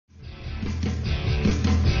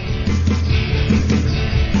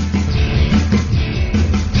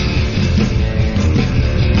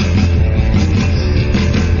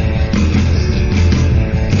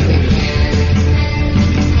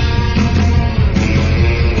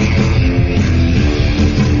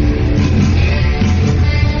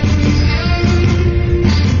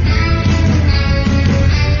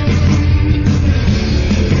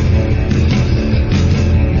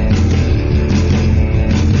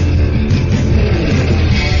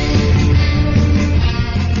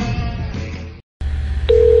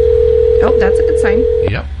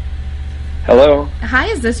Hi,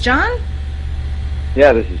 is this John?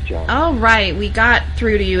 Yeah, this is John. All right, we got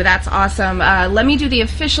through to you. That's awesome. Let me do the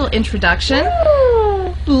official introduction.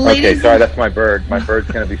 Okay, sorry, that's my bird. My bird's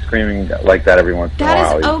going to be screaming like that every once in a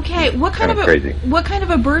while. That is okay. What kind of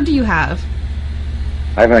a bird do you have?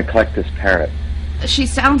 I have an eclectus parrot. She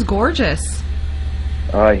sounds gorgeous.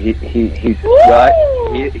 He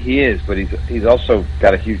is, but he's also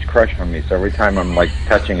got a huge crush on me. So every time I'm like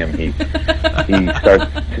touching him, he starts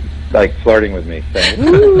like flirting with me, saying,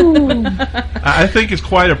 "Woo!" I think it's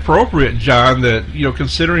quite appropriate, John, that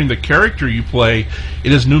considering the character you play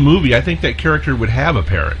in this new movie, I think that character would have a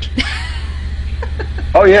parrot.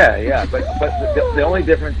 Oh yeah, but the only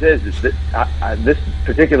difference is that this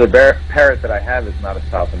particular parrot that I have is not a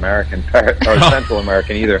South American parrot or a Central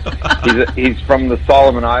American either. He's from the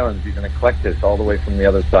Solomon Islands. He's an eclectus, all the way from the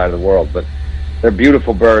other side of the world. But they're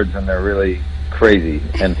beautiful birds, and they're really crazy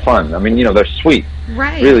and fun. I mean, they're sweet,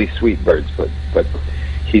 right? Really sweet birds. But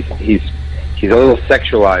he's a little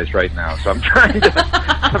sexualized right now, so I'm trying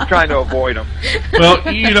to avoid him.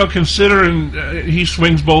 Well, considering he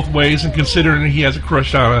swings both ways, and considering he has a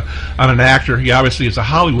crush on an actor, he obviously is a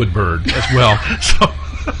Hollywood bird as well. So.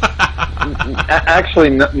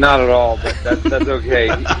 Actually, not at all. But that's okay.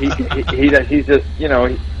 He's just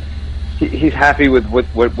he's happy with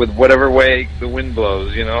whatever way the wind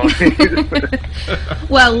blows,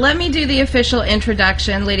 Well, let me do the official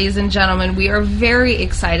introduction, ladies and gentlemen. We are very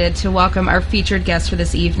excited to welcome our featured guest for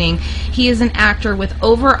this evening. He is an actor with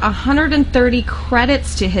over 130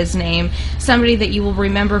 credits to his name, somebody that you will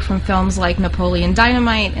remember from films like Napoleon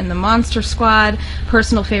Dynamite and The Monster Squad,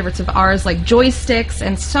 personal favorites of ours like Joysticks,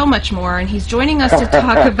 and so much more. And he's joining us to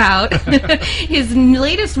talk about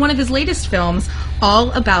one of his latest films,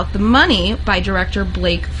 All About the Money, by director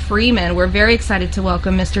Blake Freeman. We're very excited to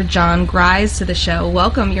welcome Mr. Jon Gries to the show.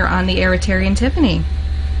 Welcome. You're on the air with Terry and Tiffany.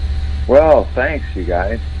 Well, thanks, you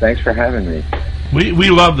guys. Thanks for having me. We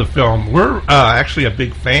love the film. We're actually a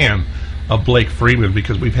big fan of Blake Freeman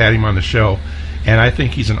because we've had him on the show, and I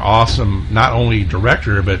think he's an awesome, not only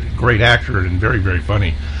director, but great actor and very, very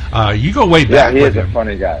funny. You go way back with him. Yeah, he is a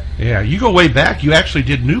funny guy. Yeah, you go way back. You actually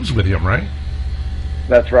did Noobs with him, right?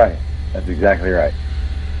 That's right. That's exactly right.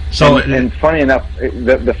 So, and funny enough,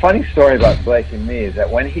 the funny story about Blake and me is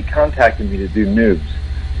that when he contacted me to do Noobs,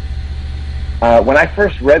 when I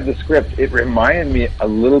first read the script, it reminded me a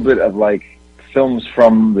little bit of like films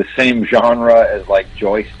from the same genre as like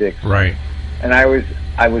Joysticks. Right. And I was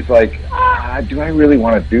like, do I really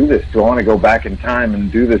want to do this? Do I want to go back in time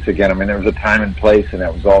and do this again? I mean, there was a time and place, and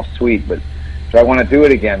that was all sweet, but do I want to do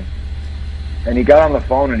it again? And he got on the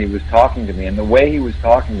phone and he was talking to me, and the way he was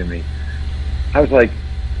talking to me, I was like,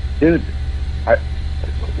 dude,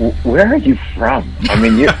 where are you from? I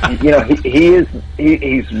mean,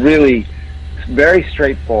 he's really very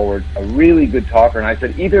straightforward, a really good talker. And I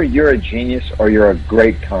said, either you're a genius or you're a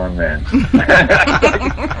great con man.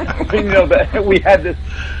 We had this,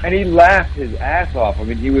 and he laughed his ass off. I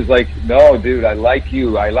mean, he was like, no, dude, I like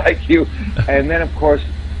you. And then, of course,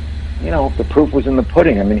 the proof was in the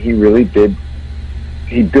pudding. I mean, he really did.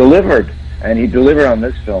 He delivered, and he delivered on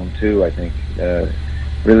this film too, I think.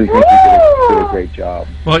 Really think he did a great job.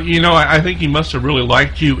 Well, I think he must have really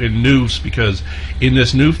liked you in Noobs, because in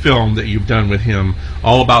this new film that you've done with him,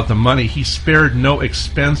 All About the Money, he spared no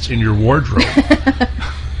expense in your wardrobe.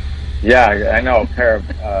 Yeah, I know, a pair of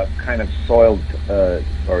kind of soiled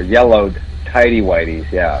or yellowed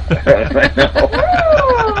tighty-whities, yeah. I know.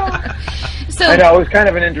 I know, it was kind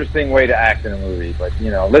of an interesting way to act in a movie, but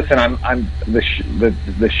listen, I'm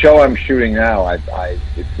the show I'm shooting now.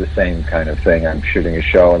 It's the same kind of thing. I'm shooting a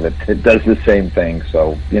show and it does the same thing.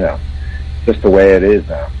 So just the way it is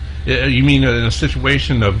now. You mean in a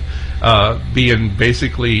situation of being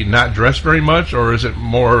basically not dressed very much, or is it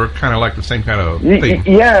more kind of like the same kind of thing?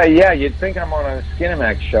 Yeah. You'd think I'm on a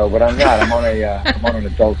Skinamax show, but I'm not. I'm on an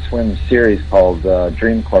Adult Swim series called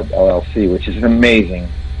Dream Corp LLC, which is an amazing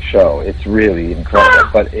show. It's really incredible,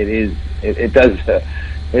 but it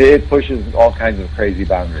pushes all kinds of crazy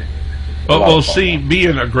boundaries. Well, see,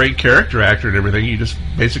 being a great character actor and everything, you just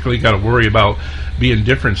basically got to worry about being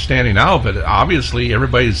different, standing out. But obviously,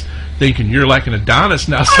 everybody's thinking you're like an Adonis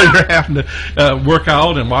now, so you're having to work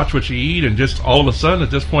out and watch what you eat, and just all of a sudden,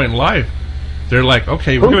 at this point in life, they're like,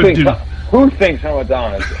 okay, we're going to do... Who thinks I'm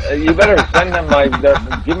Adonis? You better send them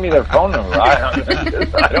give me their phone number.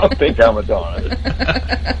 I don't think I'm Adonis.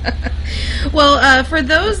 Well, for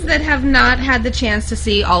those that have not had the chance to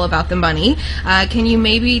see All About the Money, can you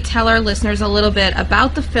maybe tell our listeners a little bit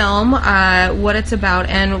about the film, what it's about,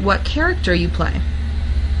 and what character you play?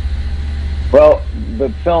 Well, the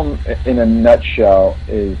film, in a nutshell,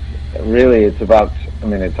 is really, it's about, I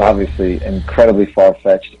mean, it's obviously incredibly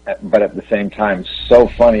far-fetched, but at the same time so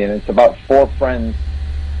funny. And it's about four friends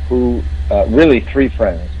who, really three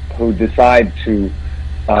friends, who decide to,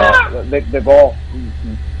 they've all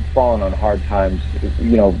fallen on hard times,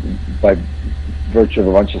 you know, by virtue of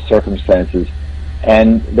a bunch of circumstances.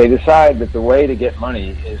 And they decide that the way to get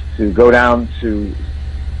money is to go down to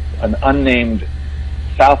an unnamed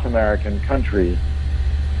South American country,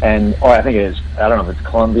 and I think it is, I don't know if it's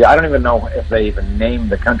Colombia, I don't even know if they even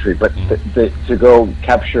named the country, but to go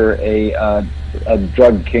capture a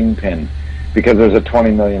drug kingpin, because there's a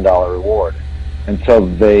 $20 million reward. And so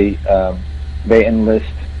they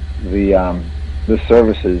enlist the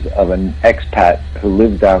services of an expat who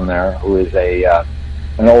lives down there, who is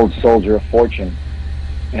an old soldier of fortune,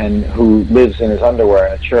 and who lives in his underwear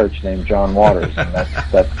in a church, named John Waters, and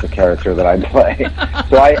that's the character that I play.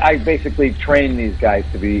 So I basically train these guys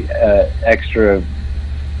to be extra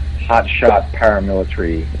hotshot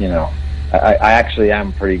paramilitary. You know, I actually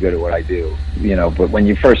am pretty good at what I do. You know, but when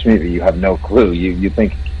you first meet me, you have no clue. You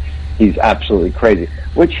think he's absolutely crazy,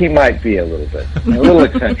 which he might be a little bit, a little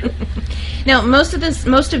eccentric. Now, most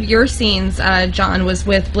of your scenes, John, was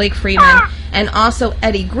with Blake Friedman and also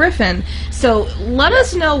Eddie Griffin. So let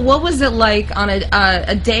us know, what was it like on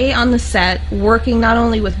a day on the set, working not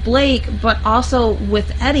only with Blake but also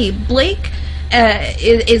with Eddie? Blake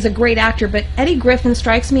is a great actor, but Eddie Griffin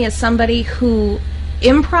strikes me as somebody who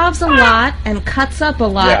improvs a lot and cuts up a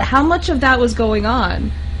lot. Yeah. How much of that was going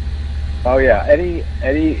on? Oh yeah, Eddie.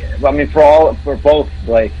 I mean, for both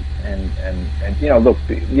Blake and you know, look,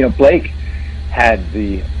 you know, Blake had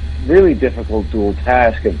the really difficult dual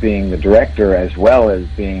task of being the director as well as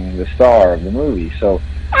being the star of the movie. So,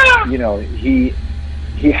 you know, he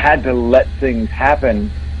had to let things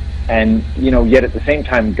happen, and you know, yet at the same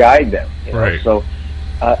time guide them. You know? Right. So,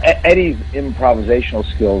 Eddie's improvisational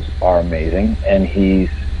skills are amazing, and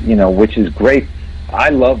he's, you know, which is great. I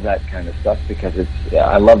love that kind of stuff because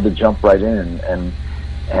I love to jump right in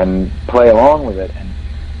and play along with it.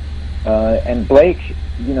 And Blake,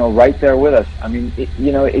 you know, right there with us. I mean,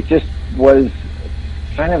 you know, it just was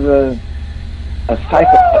kind of a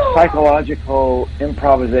psychological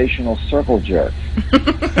improvisational circle jerk.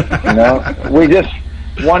 You know,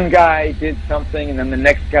 one guy did something, and then the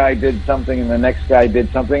next guy did something, and the next guy did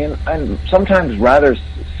something, and sometimes rather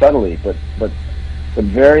subtly, but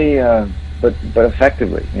very. But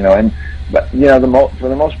effectively, you know, but you know, for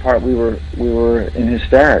the most part, we were in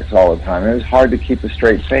hysterics all the time. It was hard to keep a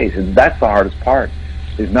straight face, and that's the hardest part,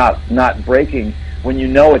 is not breaking when you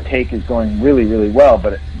know a take is going really, really well.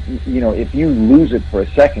 But you know, if you lose it for a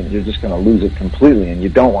second, you're just going to lose it completely, and you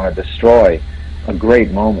don't want to destroy a great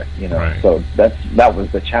moment, you know. Right. So that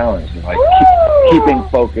was the challenge, like keeping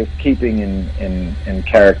focus, keeping in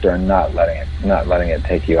character, and not letting it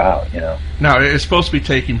take you out, you know. Now, it's supposed to be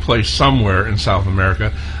taking place somewhere in South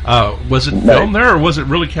America. Was it filmed there, or was it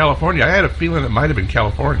really California? I had a feeling it might have been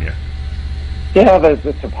California. Yeah,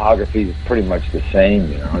 the topography is pretty much the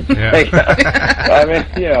same, you know. Yeah. I mean,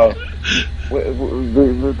 you know,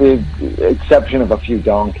 with the exception of a few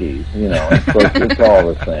donkeys, you know, it's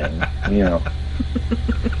all the same, you know.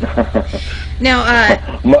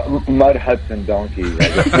 Now, mud huts and donkeys.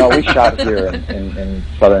 No, we shot here in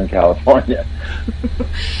Southern California.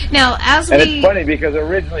 Now, and it's funny because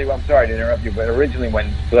originally, I'm sorry to interrupt you, but originally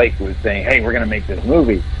when Blake was saying, "Hey, we're going to make this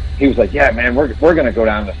movie," he was like, "Yeah, man, we're going to go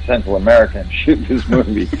down to Central America and shoot this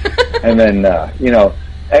movie." And then, you know,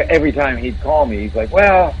 every time he'd call me, he's like,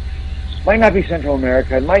 "Well, might not be Central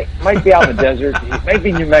America. It might be out in the desert. It might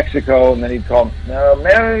be New Mexico." And then he'd call me, "No,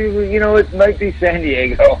 man, you know, it might be San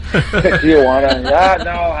Diego, Tijuana."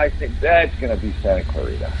 No, I think that's going to be Santa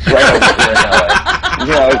Clarita, right over here in LA. You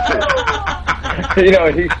know, you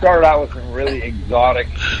know, he started out with some really exotic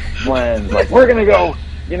plans, like we're going to go.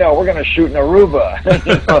 You know, we're going to shoot in Aruba.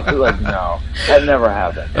 You know, I was like, no, that never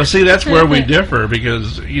happened. Well, see, that's where we differ,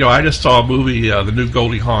 because, you know, I just saw a movie, the new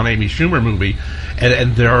Goldie Hawn, Amy Schumer movie,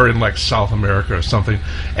 and they're in, like, South America or something,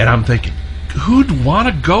 and I'm thinking, who'd want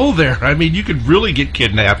to go there? I mean, you could really get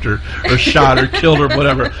kidnapped or shot or killed or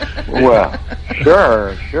whatever. Well,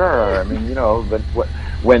 sure. I mean, you know, but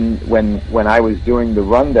when I was doing the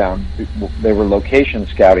rundown, they were location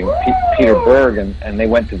scouting Peter Berg, and they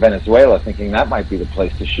went to Venezuela thinking that might be the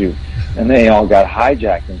place to shoot, and they all got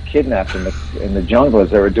hijacked and kidnapped in the jungle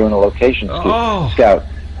as they were doing a location scout.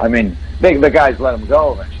 I mean, the guys let them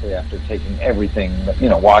go eventually after taking everything, you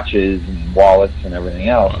know, watches and wallets and everything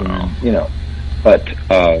else. Wow. And, you know, but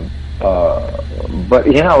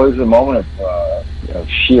you know, it was a moment of of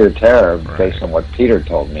sheer terror based on what Peter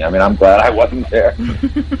told me. I mean, I'm glad I wasn't there.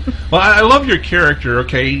 Well, I love your character.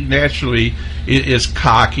 Okay, naturally is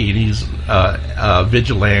cocky, and he's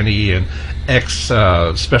vigilante and ex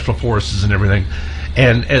special forces and everything.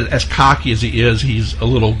 And as cocky as he is, he's a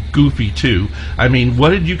little goofy too. I mean, what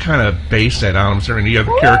did you kind of base that on? Was there any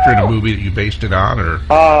other character in the movie that you based it on, or?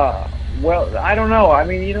 Well, I don't know. I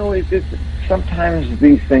mean, it's sometimes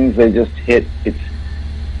these things, they just hit.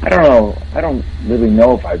 I don't know. I don't really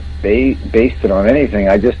know if I based it on anything.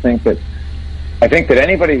 I just think that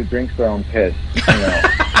anybody who drinks their own piss,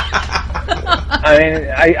 I mean,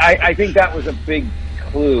 I think that was a big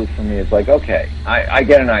clue for me. It's like, okay, I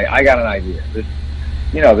got an idea.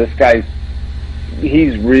 This guy's,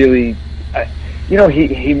 he's really,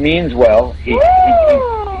 he means well. He's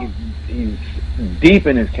deep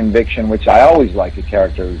in his conviction, which I always like a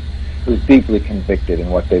character who's deeply convicted in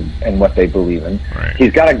what they believe in. Right.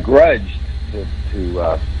 He's got a grudge to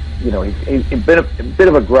he's a bit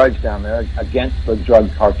of a grudge down there against the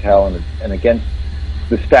drug cartel and against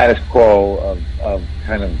the status quo of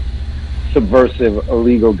kind of subversive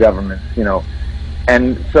illegal governments,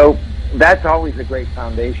 and so that's always a great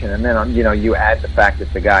foundation. And then you add the fact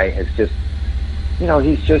that the guy has just,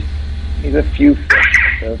 he's a few.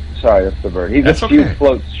 Sorry, that's the bird. He's a few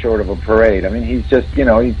floats short of a parade. I mean, he's just,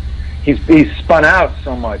 he's spun out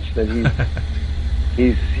so much that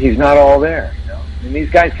he's not all there. And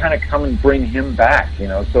these guys kind of come and bring him back.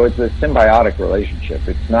 So it's a symbiotic relationship.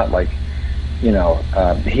 It's not like,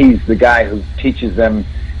 he's the guy who teaches them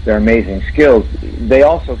their amazing skills. They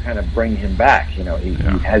also kind of bring him back. He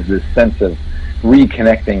has this sense of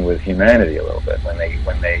reconnecting with humanity a little bit when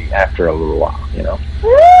they after a little while.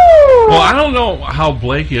 Well, I don't know how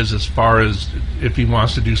Blake is as far as if he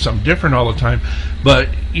wants to do something different all the time, but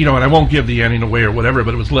and I won't give the ending away or whatever,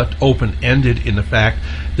 but it was left open-ended in the fact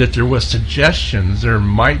that there was suggestions there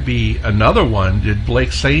might be another one. Did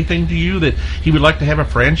Blake say anything to you that he would like to have a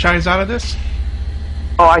franchise out of this?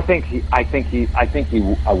 Oh, I think he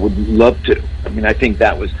I would love to. I mean, I think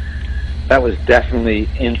that was definitely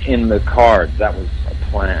in the cards. That was a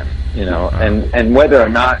plan, and whether or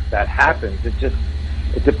not that happens, it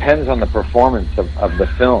depends on the performance of the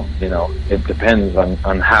film. It depends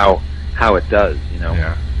on how it does.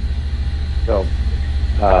 Yeah. So,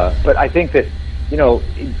 but I think that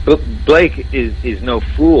Blake is no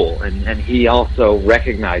fool, and he also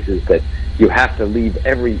recognizes that you have to leave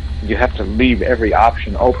every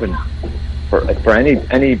option open for anything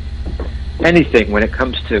when it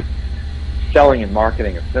comes to selling and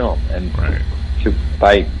marketing a film, and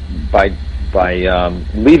by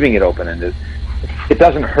leaving it open-ended, it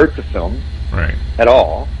doesn't hurt the film at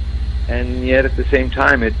all, and yet at the same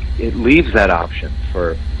time it leaves that option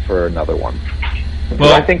for another one.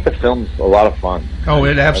 Well, I think the film's a lot of fun. Oh,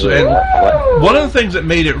 it absolutely. And one of the things that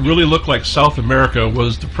made it really look like South America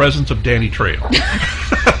was the presence of Danny Trejo.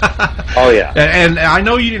 Oh yeah. And I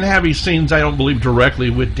know you didn't have any scenes, I don't believe, directly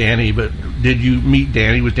with Danny, but did you meet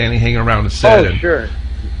Danny? Was Danny hanging around the set? Oh, sure.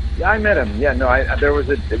 Yeah, I met him. Yeah, no, there was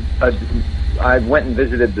I went and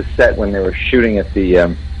visited the set when they were shooting at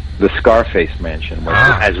the Scarface mansion,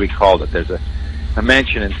 as we called it. There's a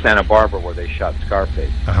mansion in Santa Barbara where they shot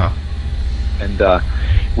Scarface. And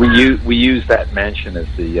we use that mansion as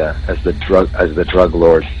the drug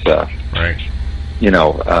lord's the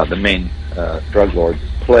main drug lord's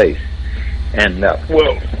place. And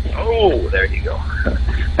whoa, there you go.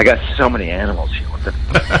 I got so many animals here. What the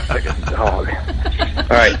fuck? Like a dog.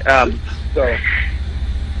 All right.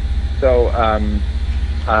 So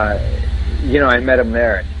I met him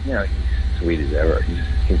there. And, he's sweet as ever.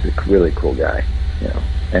 He's a really cool guy.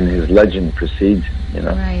 And his legend precedes him.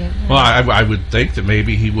 Right. Well, I would think that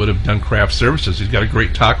maybe he would have done craft services. He's got a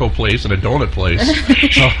great taco place and a donut place.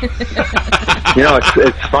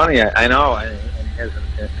 It's funny. I know.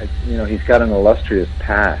 He's got an illustrious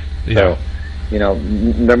past. So,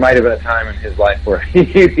 there might have been a time in his life where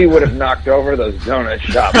he would have knocked over those donut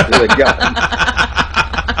shops with a gun.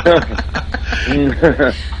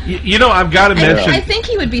 I've got to mention. I think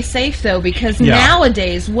he would be safe though, because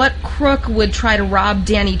nowadays, what crook would try to rob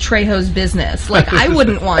Danny Trejo's business? Like, I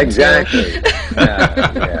wouldn't want exactly.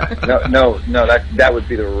 Yeah. No. That would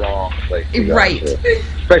be the wrong place to go. Right.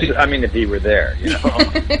 Especially, if he were there.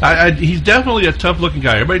 He's definitely a tough-looking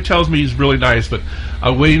guy. Everybody tells me he's really nice, but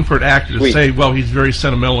I'm waiting for an actor to say, "Well, he's very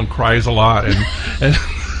sentimental and cries a lot." And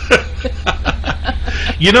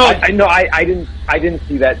I didn't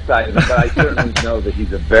see that side of it, but I certainly know that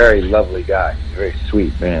he's a very lovely guy. He's a very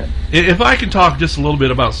sweet man. If I can talk just a little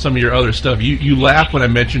bit about some of your other stuff, you laugh when I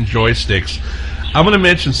mention joysticks. I'm going to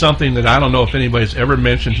mention something that I don't know if anybody's ever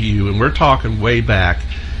mentioned to you, and we're talking way back,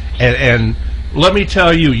 and let me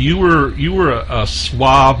tell you, you were a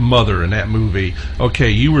suave mother in that movie. Okay,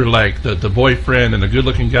 you were like the boyfriend and the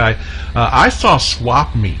good-looking guy. I saw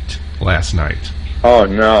Swap Meet last night. Oh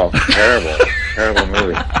no, terrible, terrible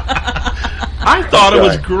movie. I thought it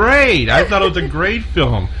was great. I thought it was a great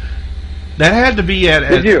film. That had to be at.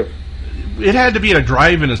 Did you? It had to be at a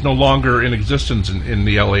drive-in. It's no longer in existence in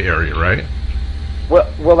the LA area, right?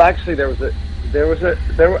 Well, actually,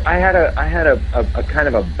 I had a kind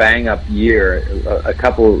of a bang up year, a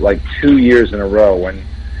couple, like 2 years in a row when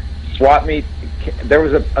Swap Meet. There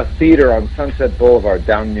was a theater on Sunset Boulevard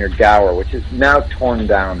down near Gower, which is now torn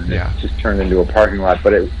down and it's just turned into a parking lot.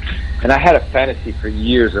 But and I had a fantasy for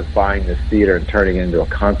years of buying this theater and turning it into a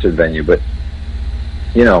concert venue, but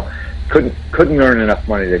couldn't earn enough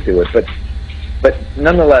money to do it. But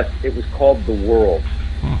nonetheless, it was called The World.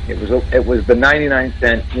 It was the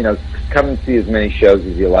 99-cent, come and see as many shows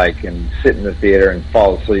as you like and sit in the theater and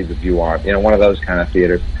fall asleep if you want, one of those kind of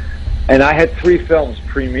theaters. And I had 3 films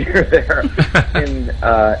premiere there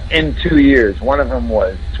in 2 years. One of them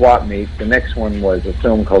was Swap Meet. The next one was a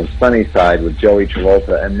film called Sunnyside with Joey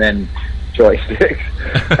Travolta and then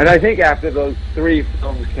Joysticks. And I think after those 3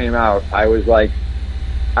 films came out, I was like,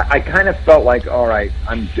 I kind of felt like, all right,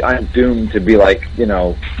 I'm doomed to be like,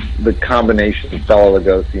 the combination of Bela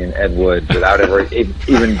Lugosi and Ed Wood without ever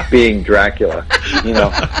even being Dracula. I mean,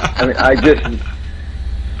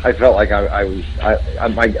 I felt like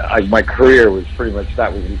my career was pretty much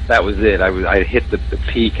that was it. I hit the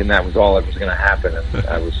peak, and that was all that was going to happen. And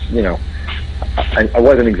I was, I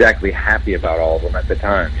wasn't exactly happy about all of them at the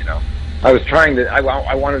time. I was trying to.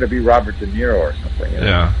 I wanted to be Robert De Niro or something.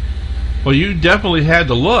 Yeah. Well, you definitely had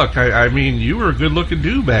the look. I mean, you were a good-looking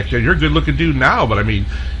dude back then. You're a good-looking dude now, but I mean,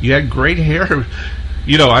 you had great hair.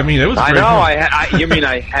 I mean, it was. I know. You mean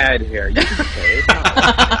I had hair? You can say it. No,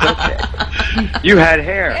 it's okay. You had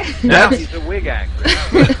hair. Now he's a wig actor.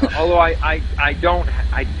 Although I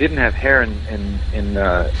didn't have hair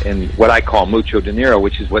in what I call Mucho De Niro,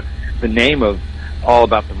 which is what the name of All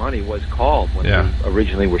About the Money was called when we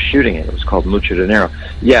originally were shooting it. It was called Mucho De Niro.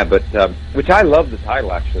 Yeah, but which I love the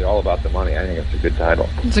title actually, All About the Money. I think it's a good title.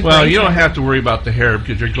 Well, you don't have to worry about the hair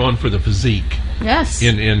because you're going for the physique. Yes.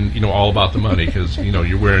 In All About the Money because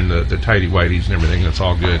you're wearing the tighty whities and everything. That's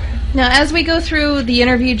all good. Now, as we go through the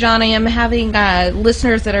interview, John, I am having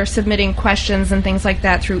listeners that are submitting questions and things like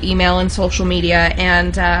that through email and social media.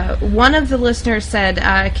 And one of the listeners said,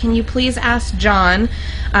 "Can you please ask John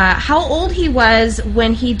how old he was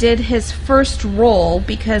when he did his first role?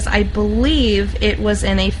 Because I believe it was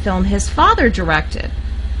in a film his father directed."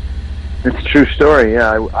 It's a true story.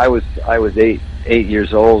 Yeah, I was 8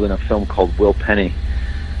 years old in a film called Will Penny,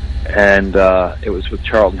 and it was with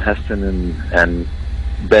Charlton Heston and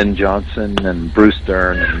Ben Johnson and Bruce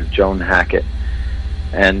Dern and Joan Hackett.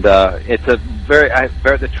 And it's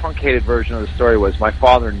the truncated version of the story was my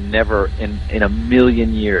father never in a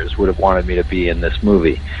million years would have wanted me to be in this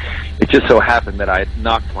movie. It just so happened that I had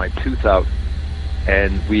knocked my tooth out,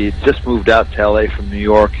 and we had just moved out to LA from New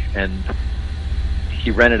York, and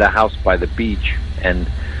he rented a house by the beach, and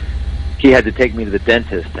he had to take me to the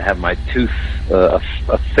dentist to have my tooth, a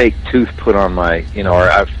fake tooth put on my,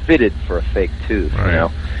 or I fitted for a fake tooth,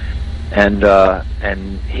 right. And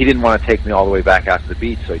he didn't want to take me all the way back out to the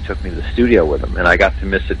beach, so he took me to the studio with him, and I got to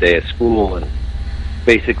miss a day of school, and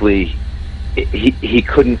basically he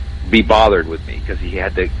couldn't be bothered with me because he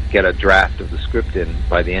had to get a draft of the script in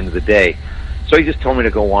by the end of the day. So he just told me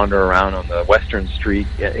to go wander around on the Western Street.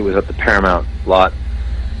 It was at the Paramount lot.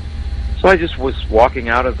 So I just was walking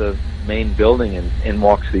out of the main building, and in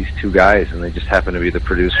walks these 2 guys, and they just happened to be the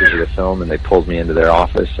producers of the film, and they pulled me into their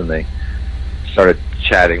office, and they started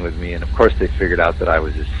chatting with me, and of course they figured out that I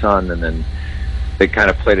was his son, and then they kind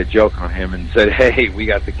of played a joke on him and said, "Hey, we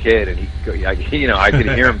got the kid," and I could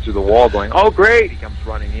hear him through the wall going, "Oh, great!" He comes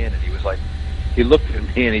running in, and he was like, he looked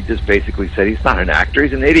at me, and he just basically said, "He's not an actor;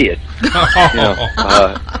 he's an idiot."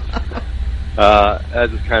 That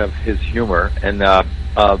is kind of his humor, and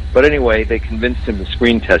but anyway, they convinced him to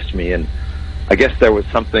screen test me, and I guess there was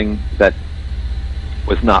something that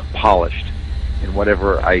was not polished in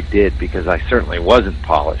whatever I did, because I certainly wasn't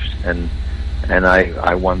polished, and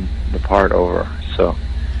I won the part over. So,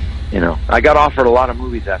 I got offered a lot of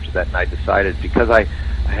movies after that, and I decided, because I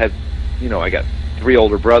had, I got 3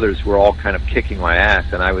 older brothers who were all kind of kicking my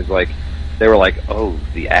ass, and I was like, they were like, "Oh,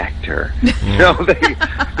 the actor,"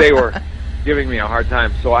 they were giving me a hard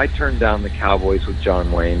time. So I turned down The Cowboys with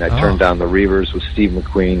John Wayne. I turned down The Reavers with Steve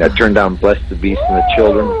McQueen. I turned down Bless the Beast and the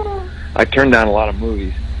Children. I turned down a lot of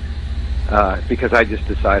movies because I just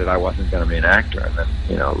decided I wasn't going to be an actor. And then,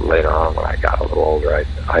 later on when I got a little older,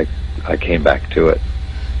 I came back to it.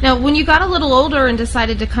 Now, when you got a little older and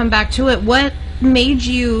decided to come back to it, what made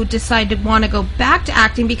you decide to want to go back to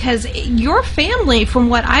acting? Because your family, from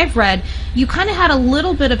what I've read, you kind of had a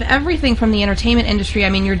little bit of everything from the entertainment industry. I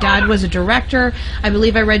mean, your dad was a director. I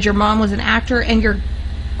believe I read your mom was an actor, and your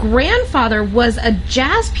grandfather was a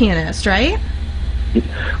jazz pianist, right?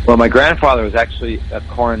 Well, my grandfather was actually a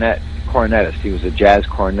cornetist. He was a jazz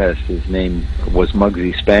cornetist. His name was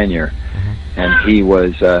Muggsy Spanier, and he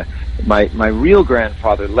was my real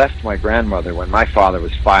grandfather left my grandmother when my father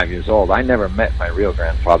was 5 years old. I never met my real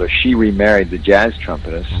grandfather. She remarried the jazz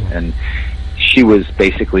trumpetist, and she was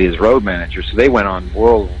basically his road manager. So they went on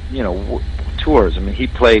world, tours. I mean, he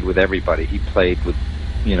played with everybody. He played with,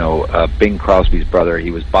 Bing Crosby's brother.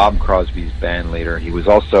 He was Bob Crosby's band leader. He was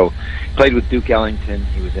also played with Duke Ellington.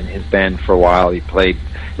 He was in his band for a while. He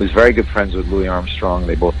was very good friends with Louis Armstrong.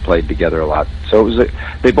 They both played together a lot. So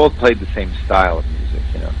they both played the same style of music,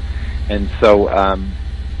 And so,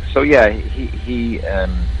 yeah, he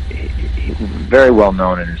very well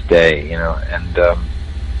known in his day,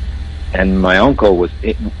 and my uncle was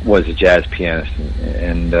a jazz pianist,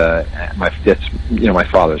 and that's my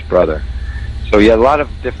father's brother. So yeah, a lot of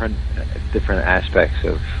different aspects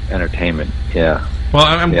of entertainment. Yeah. Well,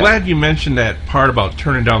 I'm glad you mentioned that part about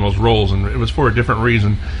turning down those roles, and it was for a different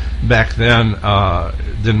reason back then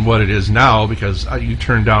than what it is now, because you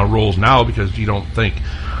turn down roles now because you don't think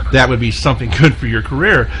that would be something good for your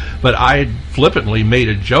career. But I flippantly made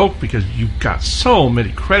a joke because you got so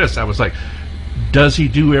many credits. I was like, does he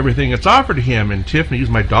do everything that's offered to him? And Tiffany, who's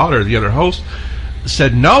my daughter, the other host,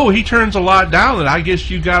 said, no, he turns a lot down, and I guess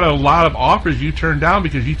you got a lot of offers you turned down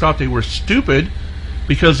because you thought they were stupid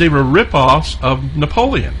because they were rip-offs of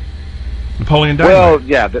Napoleon Dynamite. Well,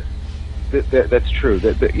 yeah, that's true.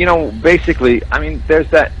 Basically, I mean, there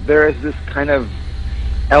is this kind of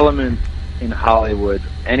element in Hollywood.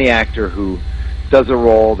 Any actor who does a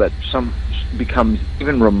role that becomes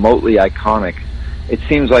even remotely iconic, it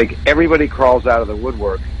seems like everybody crawls out of the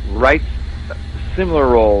woodwork, writes similar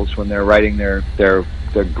roles when they're writing their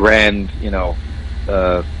grand,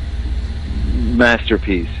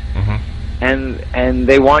 masterpiece, and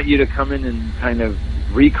they want you to come in and kind of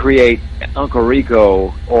recreate Uncle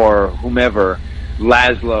Rico or whomever,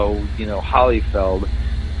 Laszlo, Holyfeld,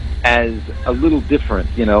 as a little different,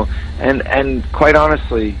 and quite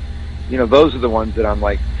honestly, those are the ones that I'm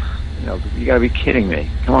like, you got to be kidding me.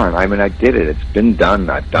 Come on. I mean, I did it. It's been done.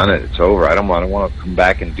 I've done it. It's over. I don't want to come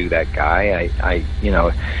back and do that guy. I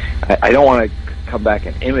don't want to come back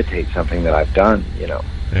and imitate something that I've done,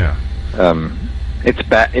 Yeah. It's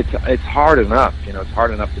bad. It's hard enough, it's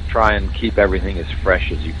hard enough to try and keep everything as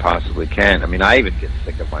fresh as you possibly can. I mean, I even get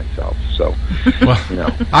sick of myself. So, well,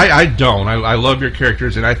 I don't. I love your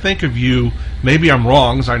characters, and I think of you, maybe I'm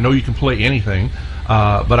wrong, because I know you can play anything,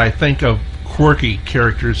 but I think of quirky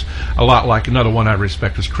characters a lot like another one I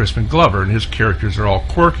respect is Crispin Glover, and his characters are all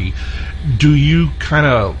quirky. Do you kind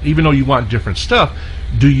of, even though you want different stuff,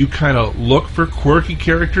 do you kind of look for quirky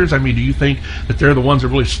characters? I mean, do you think that they're the ones that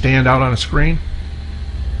really stand out on a screen?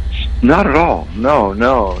 Not at all. No.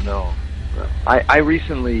 I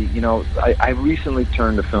recently, I recently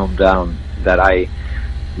turned a film down that I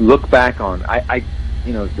look back on.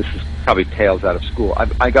 This is probably tales out of school.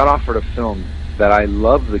 I got offered a film that I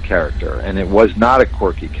loved the character, and it was not a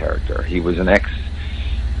quirky character. He was an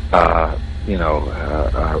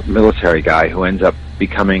military guy who ends up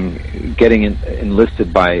getting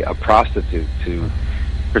enlisted by a prostitute to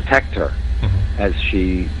protect her as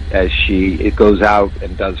she goes out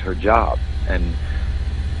and does her job, and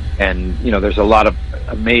there's a lot of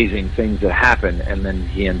amazing things that happen, and then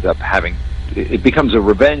he ends up it becomes a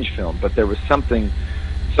revenge film. But there was something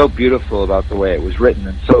so beautiful about the way it was written,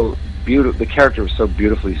 and so the character was so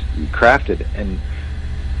beautifully crafted, and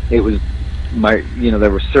it was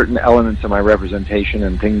there were certain elements of my representation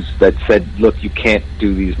and things that said, look, you can't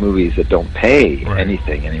do these movies that don't pay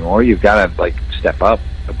anything anymore. You've got to step up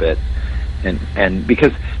a bit, and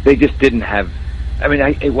because they just didn't have, I mean,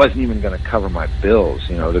 it wasn't even going to cover my bills,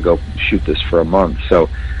 to go shoot this for a month. So,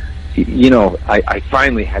 I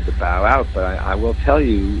finally had to bow out. But I will tell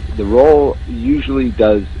you, the role usually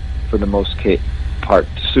does, for the most part,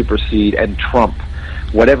 supersede and trump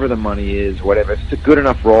whatever the money is, whatever. If it's a good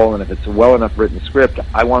enough role and if it's a well enough written script,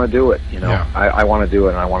 I want to do it. I want to do it,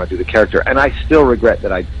 and I want to do the character. And I still regret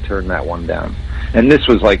that I turned that one down. And this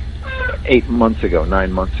was like 9 months ago,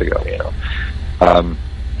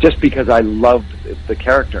 just because I loved the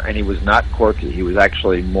character, and he was not quirky. He was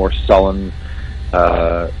actually more sullen,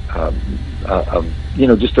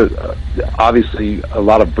 just obviously a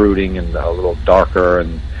lot of brooding and a little darker.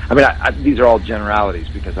 And I mean, these are all generalities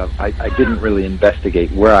because I didn't really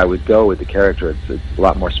investigate where I would go with the character. It's a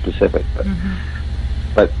lot more specific,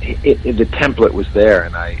 but the template was there,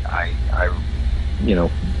 and I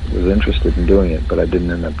was interested in doing it, but I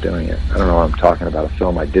didn't end up doing it. I don't know why I'm talking about a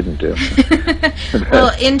film I didn't do.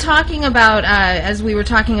 Well, in talking about, as we were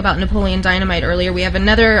talking about Napoleon Dynamite earlier, we have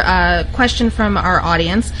another question from our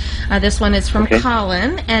audience. This one is from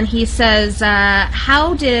Colin, and he says,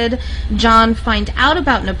 how did Jon find out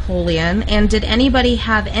about Napoleon, and did anybody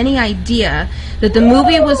have any idea that the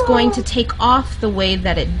movie was going to take off the way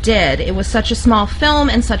that it did? It was such a small film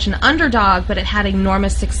and such an underdog, but it had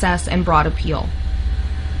enormous success and broad appeal.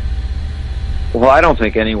 Well, I don't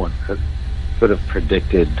think anyone could have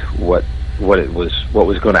predicted what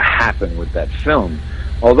was going to happen with that film.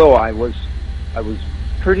 Although I was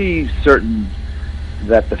pretty certain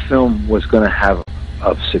that the film was going to have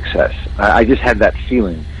of success. I just had that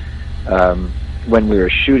feeling. When we were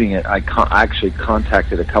shooting it, I actually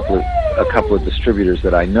contacted a couple of distributors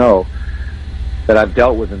that I know that I've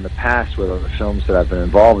dealt with in the past with other films that I've been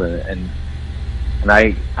involved in, and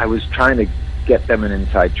I was trying to get them an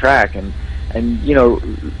inside track, and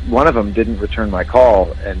one of them didn't return my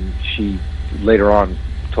call, and she later on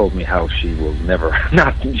told me how she will never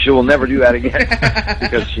do that again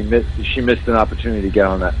because she missed an opportunity to get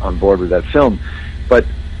on board with that film. But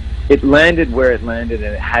it landed where it landed,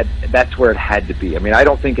 and that's where it had to be. I mean, I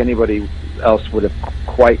don't think anybody else would have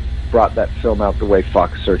quite brought that film out the way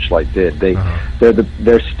Fox Searchlight did.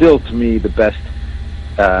 They're still, to me, the best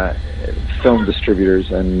film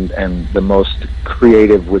distributors and the most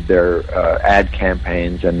creative with their ad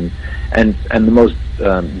campaigns and the most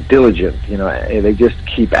diligent. They just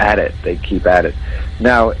keep at it. They keep at it.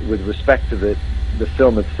 Now, with respect to the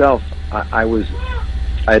film itself, I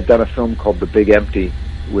had done a film called The Big Empty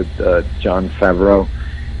with Jon Favreau,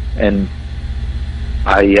 and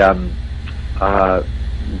I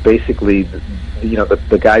basically,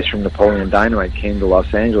 the guys from Napoleon Dynamite came to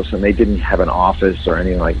Los Angeles, and they didn't have an office or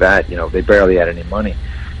anything like that. They barely had any money.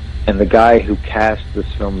 And the guy who cast this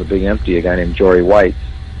film, The Big Empty, a guy named Jory White,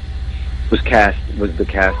 was the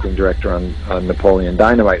casting director on Napoleon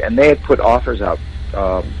Dynamite. And they had put offers out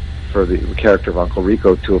for the character of Uncle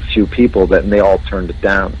Rico to a few people, and they all turned it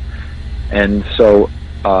down. And so,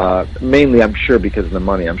 mainly, I'm sure because of the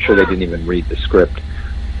money. I'm sure they didn't even read the script.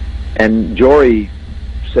 And Jory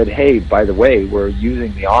said, hey, by the way, we're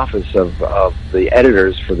using the office of the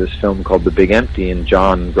editors for this film called The Big Empty, and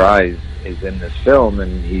Jon Gries is in this film,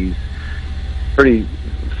 and he's pretty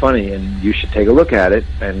funny, and you should take a look at it.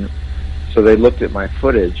 And so they looked at my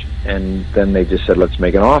footage, and then they just said, let's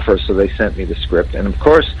make an offer. So they sent me the script. And of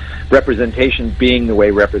course, representation being the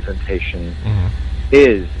way representation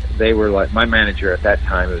is, they were like, my manager at that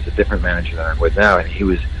time, it was a different manager than I'm with now, and he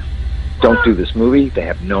was, don't do this movie. They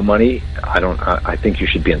have no money. I think you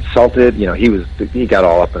should be insulted. He got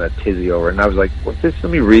all up in a tizzy over it, and I was like, well, let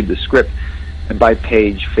me read the script. And by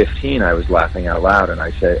page 15, I was laughing out loud, and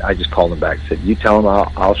I just called him back and said, you tell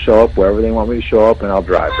them I'll show up wherever they want me to show up, and I'll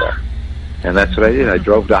drive there. And that's what I did. I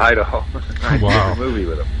drove to Idaho. I did a movie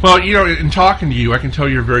with him. Well, in talking to you, I can tell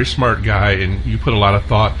you're a very smart guy, and you put a lot of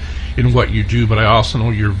thought in what you do, but I also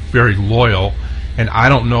know you're very loyal, and I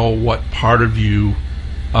don't know what part of you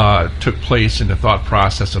took place in the thought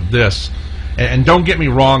process of this. And don't get me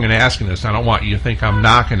wrong in asking this. I don't want you to think I'm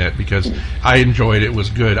knocking it, because I enjoyed it. It was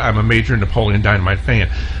good. I'm a major Napoleon Dynamite fan.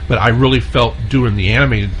 But I really felt doing the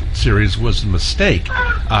animated series was a mistake.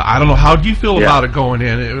 I don't know. How do you feel about it going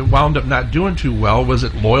in? It wound up not doing too well. Was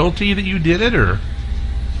it loyalty that you did it, or?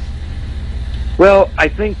 Well, I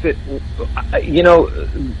think that,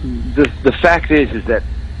 the fact is that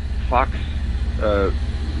Fox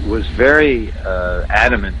was very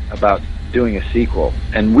adamant about doing a sequel,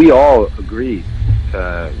 and we all agreed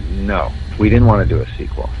no, we didn't want to do a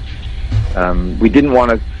sequel. We didn't want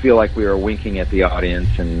to feel like we were winking at the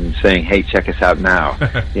audience and saying, hey, check us out now.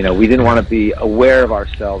 We didn't want to be aware of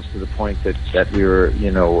ourselves to the point that we were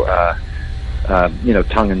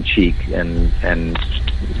tongue-in-cheek and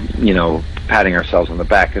patting ourselves on the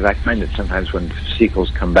back, because I find that sometimes when sequels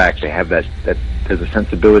come back, they have that there's a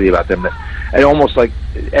sensibility about them that, and almost like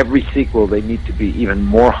every sequel, they need to be even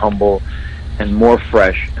more humble and more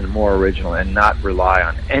fresh and more original, and not rely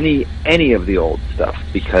on any of the old stuff,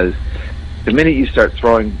 because the minute you start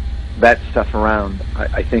throwing that stuff around,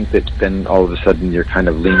 I think that then all of a sudden you're kind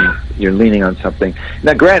of leaning on something.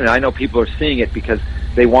 Now, granted, I know people are seeing it because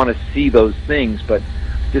they want to see those things, but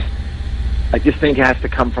I just think it has to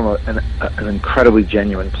come from an incredibly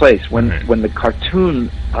genuine place. When the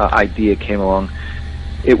cartoon idea came along,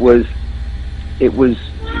 it was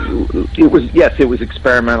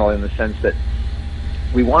experimental in the sense that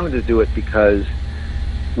we wanted to do it because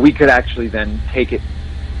we could actually then take it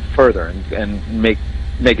further and make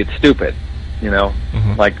it stupid,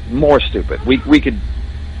 like more stupid. We could,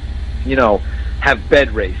 have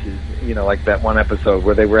bed races, like that one episode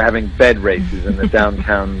where they were having bed races in the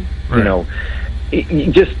downtown, right.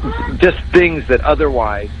 Just things that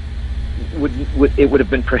otherwise it would have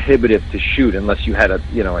been prohibitive to shoot unless you had a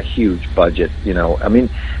huge budget, I mean,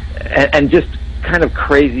 and just kind of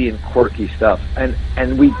crazy and quirky stuff,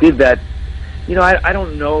 and we did that. I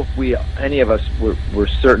don't know if any of us were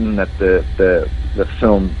certain that the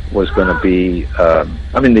film was going to be,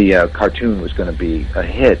 the cartoon was going to be a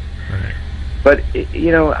hit. Right. But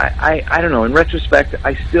I don't know. In retrospect,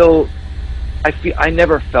 I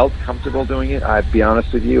never felt comfortable doing it. I'd be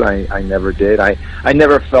honest with you, I never did. I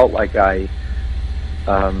never felt like I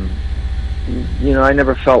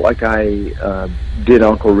never felt like I did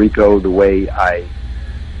Uncle Rico the way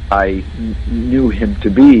I knew him to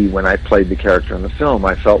be when I played the character in the film.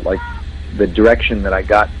 I felt like the direction that I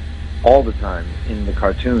got all the time in the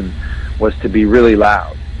cartoon was to be really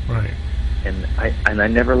loud. Right. And I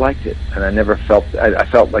never liked it, and I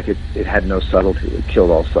felt like it had no subtlety. It killed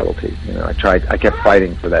all subtlety. I kept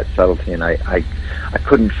fighting for that subtlety, and I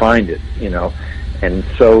couldn't find it. And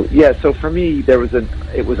so so for me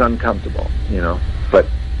it was uncomfortable. But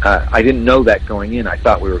I didn't know that going in. I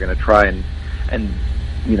thought we were going to try and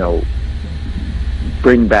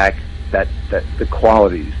bring back the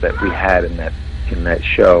qualities that we had in that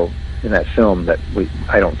show, in that film, that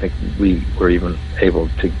I don't think we were even able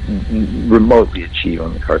to remotely achieve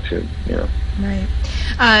on the cartoon. Right.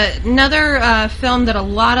 Another film that a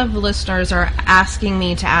lot of listeners are asking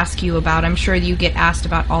me to ask you about, I'm sure you get asked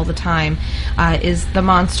about all the time, is The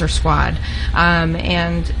Monster Squad.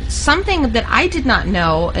 And something that I did not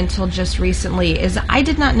know until just recently is I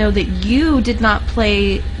did not know that you did not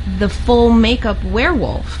play the full makeup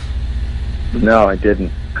werewolf. No, I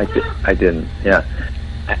didn't. I didn't. Yeah.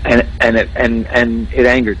 And it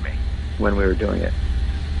angered me when we were doing it.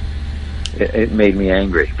 It made me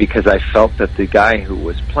angry because I felt that the guy who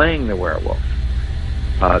was playing the werewolf,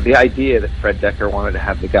 the idea that Fred Decker wanted to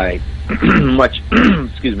have the guy much,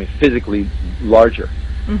 physically larger,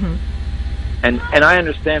 and I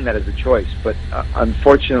understand that as a choice, but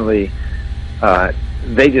unfortunately,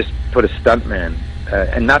 they just put a stuntman,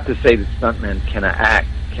 and not to say that stuntmen cannot act,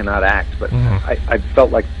 but I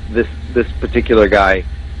felt like this particular guy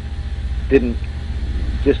didn't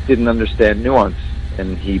understand nuance,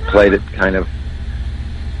 and he played it kind of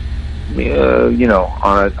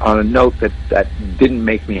on a note that didn't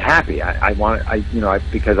make me happy.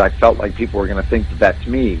 Because I felt like people were going to think that's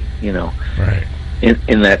me, right,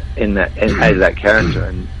 in that as that character,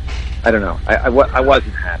 and I don't know. I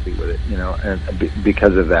wasn't happy with it, and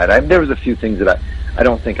because of that. There was a few things that I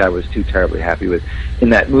don't think I was too terribly happy with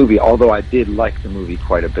in that movie, although I did like the movie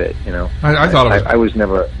quite a bit, I thought I was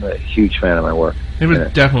never a huge fan of my work. It was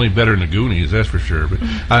definitely better than the Goonies, that's for sure. But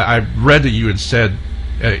I read that you had said,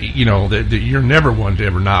 that you're never one to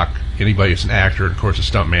ever knock anybody as an actor. Of course, a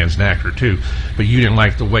stuntman's an actor too. But you didn't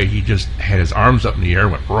like the way he just had his arms up in the air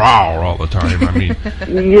and went "rawr" all the time. I mean,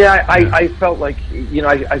 I felt like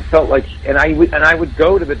I felt like, and I would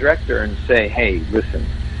go to the director and say, "Hey, listen,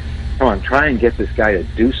 come on, try and get this guy to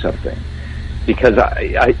do something, because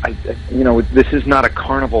I this is not a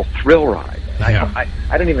carnival thrill ride." Yeah.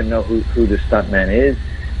 I don't even know who the stuntman is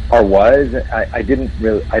or was. I didn't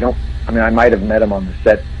really. I might have met him on the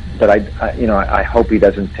set, but I hope he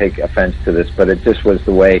doesn't take offense to this. But it just was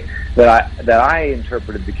the way that I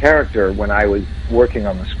interpreted the character when I was working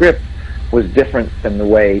on the script was different than the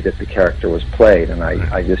way that the character was played, and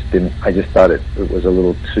I just didn't. I just thought it was a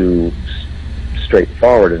little too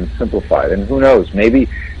straightforward and simplified. And who knows? Maybe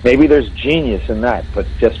there's genius in that, but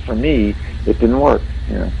just for me, it didn't work.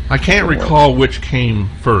 I can't recall which came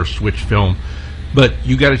first, which film, but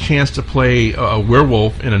you got a chance to play a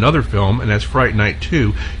werewolf in another film, and that's Fright Night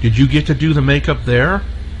 2. Did you get to do the makeup there?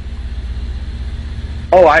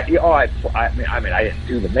 I didn't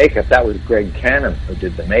do the makeup. That was Greg Canham who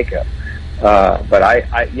did the makeup. But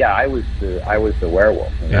I was the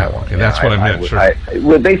werewolf in that one. Okay, that's what I meant.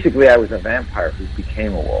 Sure. Basically, I was a vampire who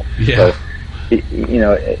became a wolf. Yeah. So,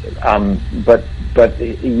 but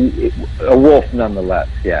a wolf nonetheless.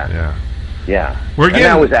 Yeah. And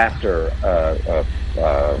that was after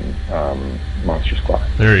Monster Squad.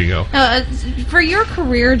 There you go. For your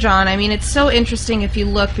career, Jon, it's so interesting if you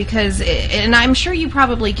look, because, and I'm sure you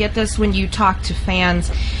probably get this when you talk to fans,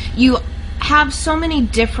 you have so many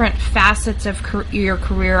different facets of your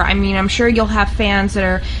career. I mean, I'm sure you'll have fans that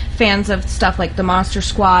are fans of stuff like the Monster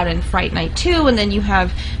Squad and Fright Night 2, and then you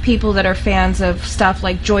have people that are fans of stuff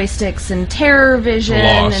like Joysticks and Terror Vision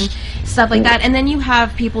and stuff like that, and then you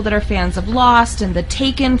have people that are fans of Lost and the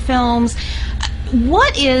Taken films.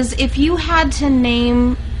 What is, if you had to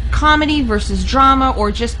name comedy versus drama,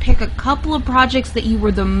 or just pick a couple of projects that you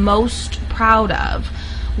were the most proud of,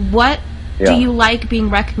 what do you like being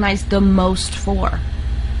recognized the most for?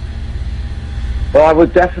 Well, I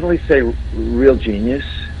would definitely say Real Genius.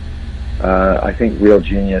 I think Real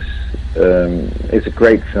Genius is a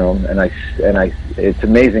great film, and it's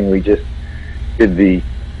amazing. We just did the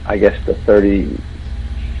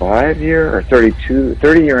 35-year or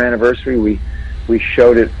 30-year anniversary. We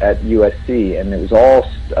showed it at USC, and it was all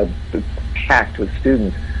packed with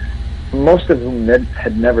students, most of whom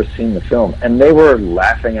had never seen the film, and they were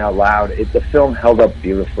laughing out loud. The film held up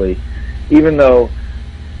beautifully, even though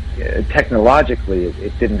technologically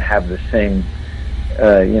it didn't have the same,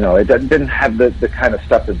 it didn't have the kind of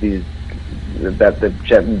stuff that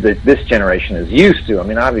this generation is used to. I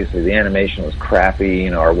mean, obviously the animation was crappy,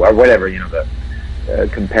 or whatever,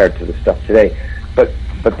 compared to the stuff today. But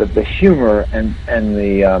the humor and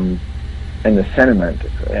the sentiment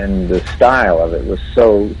and the style of it was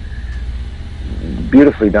so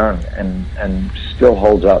beautifully done, and still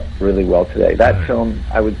holds up really well today. That film,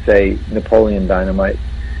 I would say, Napoleon Dynamite.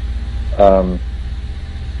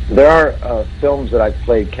 There are films that I've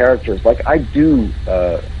played characters like I do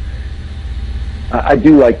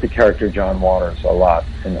like the character John Waters a lot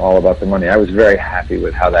in All About the Money. I was very happy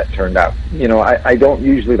with how that turned out. I don't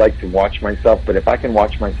usually like to watch myself, but if I can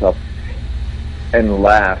watch myself and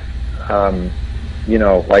laugh,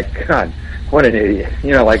 like, God, what an idiot,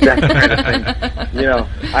 like that kind of thing.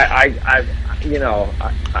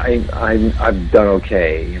 I've done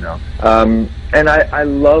okay, and I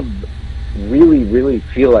love, really, really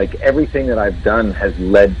feel like everything that I've done has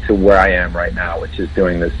led to where I am right now, which is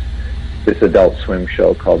doing this Adult Swim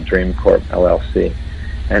show called Dream Corp LLC,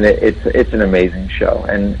 and it's an amazing show.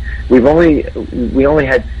 And we only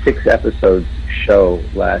had 6 episodes show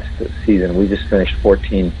last season. We just finished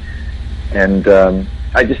 14, and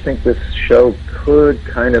I just think this show could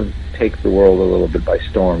kind of take the world a little bit by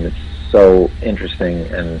storm. It's so interesting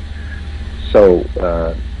and so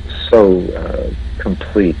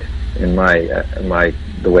complete in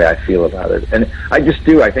the way I feel about it. And I just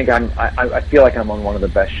do. I think I feel like I'm on one of the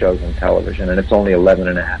best shows on television, and it's only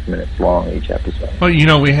 11.5 minutes long each episode.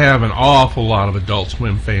 Well, we have an awful lot of Adult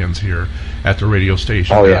Swim fans here at the radio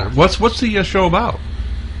station. Oh, yeah. What's the show about?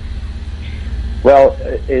 Well,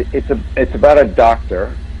 it's about a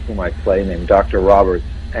doctor whom I play named Dr. Roberts,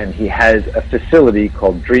 and he has a facility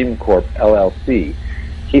called Dream Corp LLC.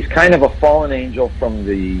 He's kind of a fallen angel from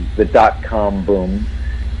the .com boom,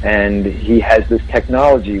 and he has this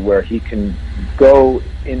technology where he can go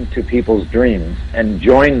into people's dreams and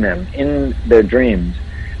join them in their dreams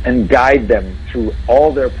and guide them through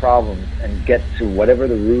all their problems and get to whatever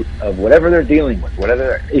the root of whatever they're dealing with, whatever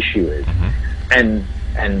their issue is, and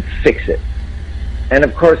fix it. And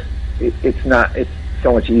of course, it's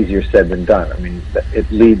so much easier said than done. I mean, it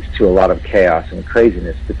leads to a lot of chaos and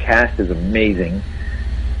craziness. The cast is amazing,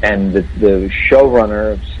 and the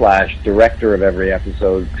showrunner / director of every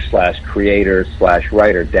episode / creator /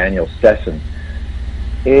 writer, Daniel Sesson,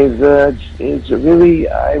 is really,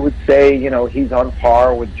 I would say, he's on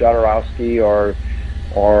par with Jodorowsky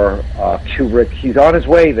or Kubrick. He's on his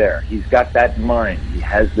way there. He's got that mind. He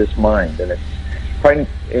has this mind, and it's quite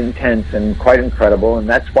intense and quite incredible. And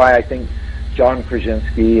that's why I think John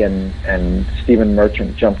Krasinski and Stephen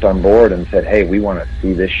Merchant jumped on board and said, "Hey, we want to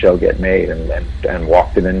see this show get made," and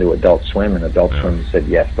walked it into Adult Swim, and Adult Swim said,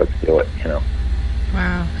 "Yes, let's do it."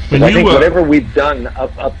 Wow. I think whatever we've done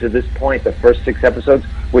up to this point, the first 6 episodes,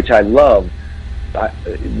 which I love,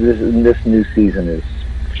 this new season is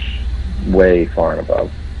way far and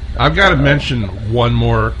above. I've got to mention one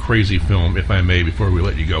more crazy film, if I may, before we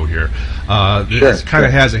let you go here. This kind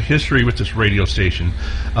of has a history with this radio station.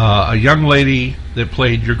 A young lady that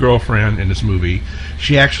played your girlfriend in this movie,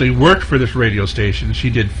 she actually worked for this radio station. She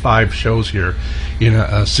did 5 shows here in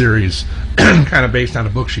a series kind of based on a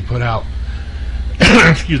book she put out.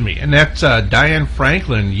 Excuse me. And that's Diane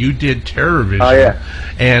Franklin. You did Terror Vision. Oh, yeah.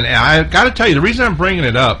 And I got to tell you, the reason I'm bringing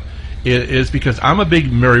it up is because I'm a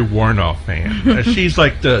big Mary Warnoff fan. She's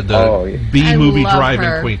like the B-movie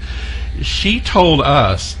driving queen. She told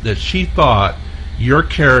us that she thought your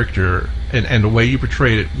character and the way you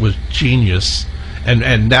portrayed it was genius,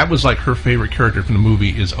 and that was like her favorite character from the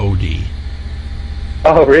movie is O.D.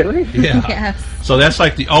 Oh, really? Yeah. Yes. So that's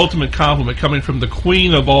like the ultimate compliment coming from the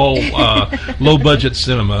queen of all low budget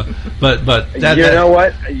cinema. But that, you know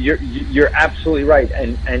what? You're absolutely right,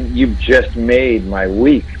 and you've just made my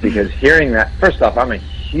week, because hearing that. First off, I'm a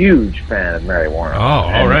huge fan of Mary Warner. Oh,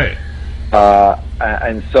 all right.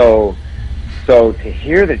 And so to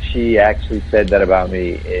hear that she actually said that about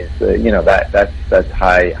me is, that's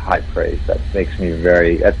high praise. That makes me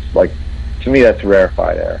to me, that's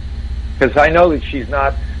rarefied air, because I know that she's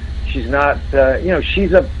not, she's an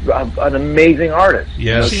amazing artist.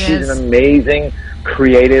 Yes, she's an amazing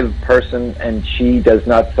creative person, and she does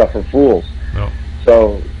not suffer fools. No.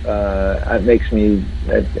 So that's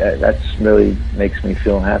really makes me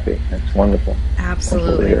feel happy. That's wonderful.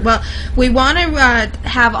 Absolutely. Well, we want to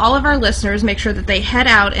have all of our listeners make sure that they head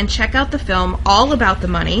out and check out the film All About the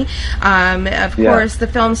Money. Of course, the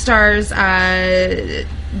film stars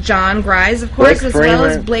Jon Gries, of course, as well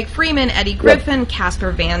as Blake Freeman, Eddie Griffin,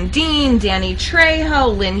 Casper Van Dien, Danny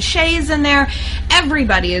Trejo, Lynn Shay's in there.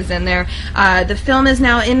 Everybody is in there. The film is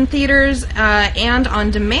now in theaters and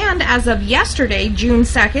on demand as of yesterday, June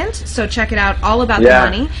 2nd. So check it out, All About the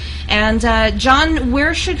Money. And John,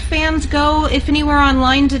 where should fans go, if anywhere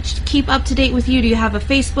online, to keep up to date with you? Do you have a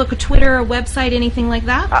Facebook, a Twitter, a website, anything like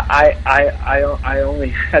that? I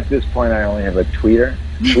only, at this point, I only have a Twitter.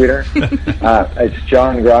 It's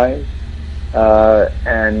Jon Gries.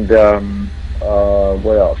 And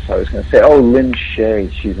what else I was going to say? Oh, Lynn Shay.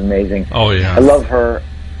 She's amazing. Oh, yeah. I love her.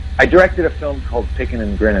 I directed a film called Pickin'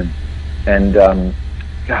 and Grinnin'. And,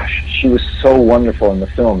 gosh, she was so wonderful in the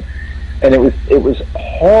film. And it was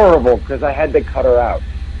horrible because I had to cut her out.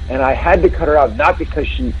 And I had to cut her out not because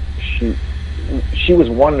she was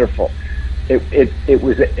wonderful.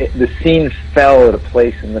 The scene fell at a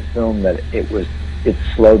place in the film that it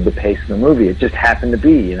slowed the pace of the movie. It just happened to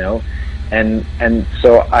be, And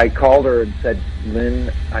so I called her and said,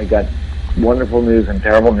 Lynn, I got wonderful news and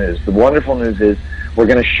terrible news. The wonderful news is we're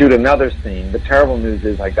going to shoot another scene. The terrible news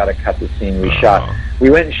is I got to cut the scene we shot. We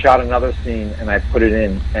went and shot another scene, and I put it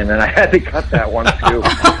in, and then I had to cut that one too.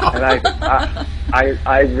 And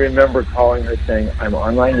I remember calling her saying, I'm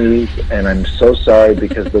on my knees, and I'm so sorry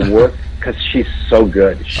because she's so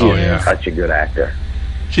good. She's such a good actor.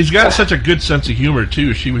 She's got such a good sense of humor,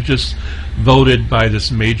 too. She was just voted by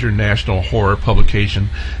this major national horror publication.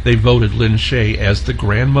 They voted Lynn Shay as the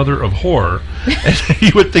grandmother of horror. And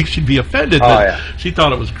you would think she'd be offended, but she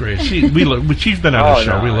thought it was great. She's been on the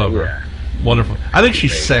show. We love her. Wonderful. I think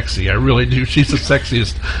she's sexy. I really do. She's the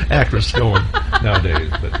sexiest actress going nowadays.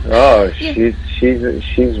 But. Oh, she's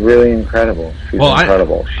really incredible. She's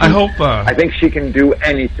incredible. I hope... I think she can do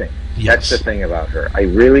anything. Yes. That's the thing about her. I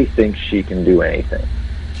really think she can do anything.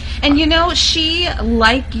 And she,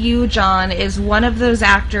 like you, John, is one of those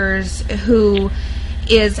actors who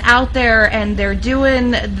is out there and they're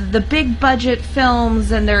doing the big budget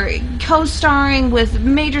films and they're co-starring with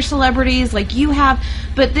major celebrities like you have,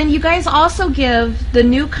 but then you guys also give the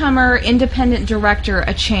newcomer independent director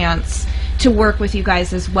a chance to work with you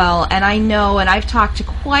guys as well. And I know, and I've talked to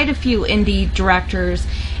quite a few indie directors,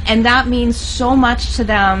 and that means so much to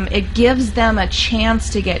them. It gives them a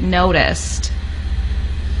chance to get noticed.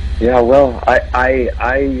 Yeah, well,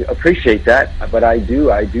 I appreciate that, but I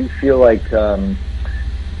do feel like, if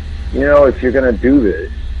you're going to do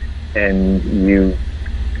this, and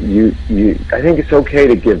I think it's okay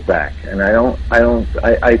to give back, and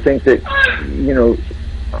I think that,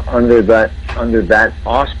 under that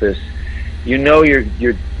auspice,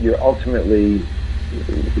 you're ultimately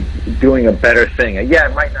doing a better thing. Yeah,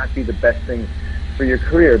 it might not be the best thing for your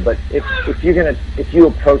career, but if you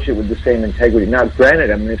approach it with the same integrity. Now, granted,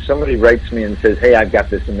 if somebody writes me and says, "Hey, I've got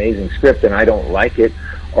this amazing script and I don't like it,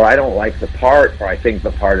 or I don't like the part, or I think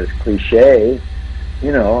the part is cliche,"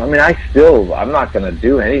 I'm not going to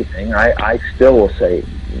do anything. I still will say,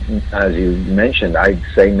 as you mentioned, I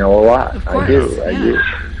say no a lot. I do,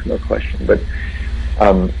 no question. But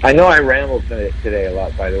I know I rambled today a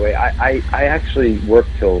lot. By the way, I actually worked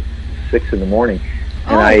till 6 in the morning.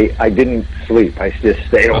 And I didn't sleep. I just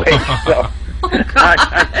stayed awake. So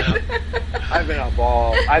I've been up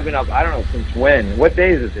I don't know since when. What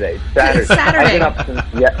day is it today? It's Saturday. It's Saturday. I've been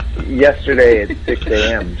up since yesterday at 6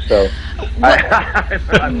 a.m. So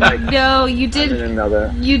I'm like, no, you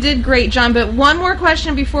did great, John. But one more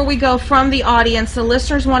question before we go from the audience. The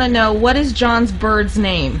listeners want to know, what is John's bird's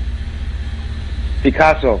name?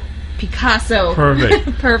 Picasso.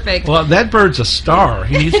 Perfect. Perfect. Well, that bird's a star.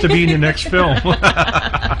 He needs to be in your next film.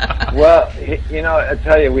 Well, I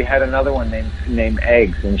tell you, we had another one named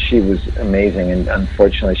Eggs, and she was amazing, and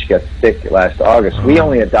unfortunately she got sick last August. We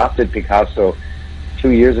only adopted Picasso.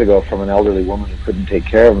 2 years ago from an elderly woman who couldn't take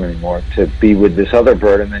care of him anymore to be with this other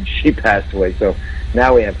bird, and then she passed away. So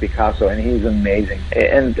now we have Picasso, and he's amazing.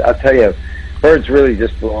 And I'll tell you, birds really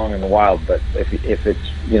just belong in the wild, but if it's,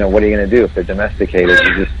 you know, what are you going to do? If they're domesticated,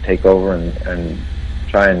 you just take over and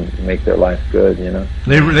try and make their life good, you know.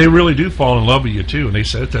 They really do fall in love with you too, and they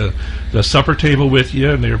sit at the supper table with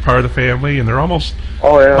you, and they're part of the family, and they're almost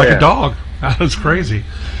like a dog. That's crazy.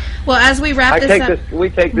 Well, as we wrap we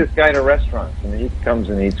take this guy to restaurants, and he comes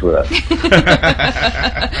and eats with us.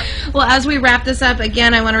 Well, as we wrap this up,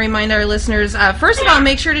 again, I want to remind our listeners, first of all,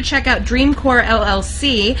 make sure to check out Dreamcore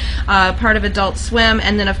LLC, part of Adult Swim,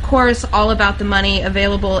 and then, of course, All About the Money,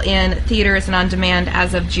 available in theaters and on demand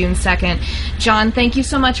as of June 2nd. Jon, thank you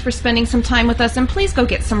so much for spending some time with us, and please go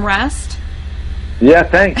get some rest. Yeah,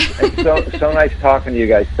 thanks. It's so nice talking to you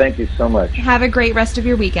guys. Thank you so much. Have a great rest of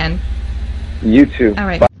your weekend. You too. All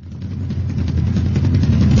right. Bye.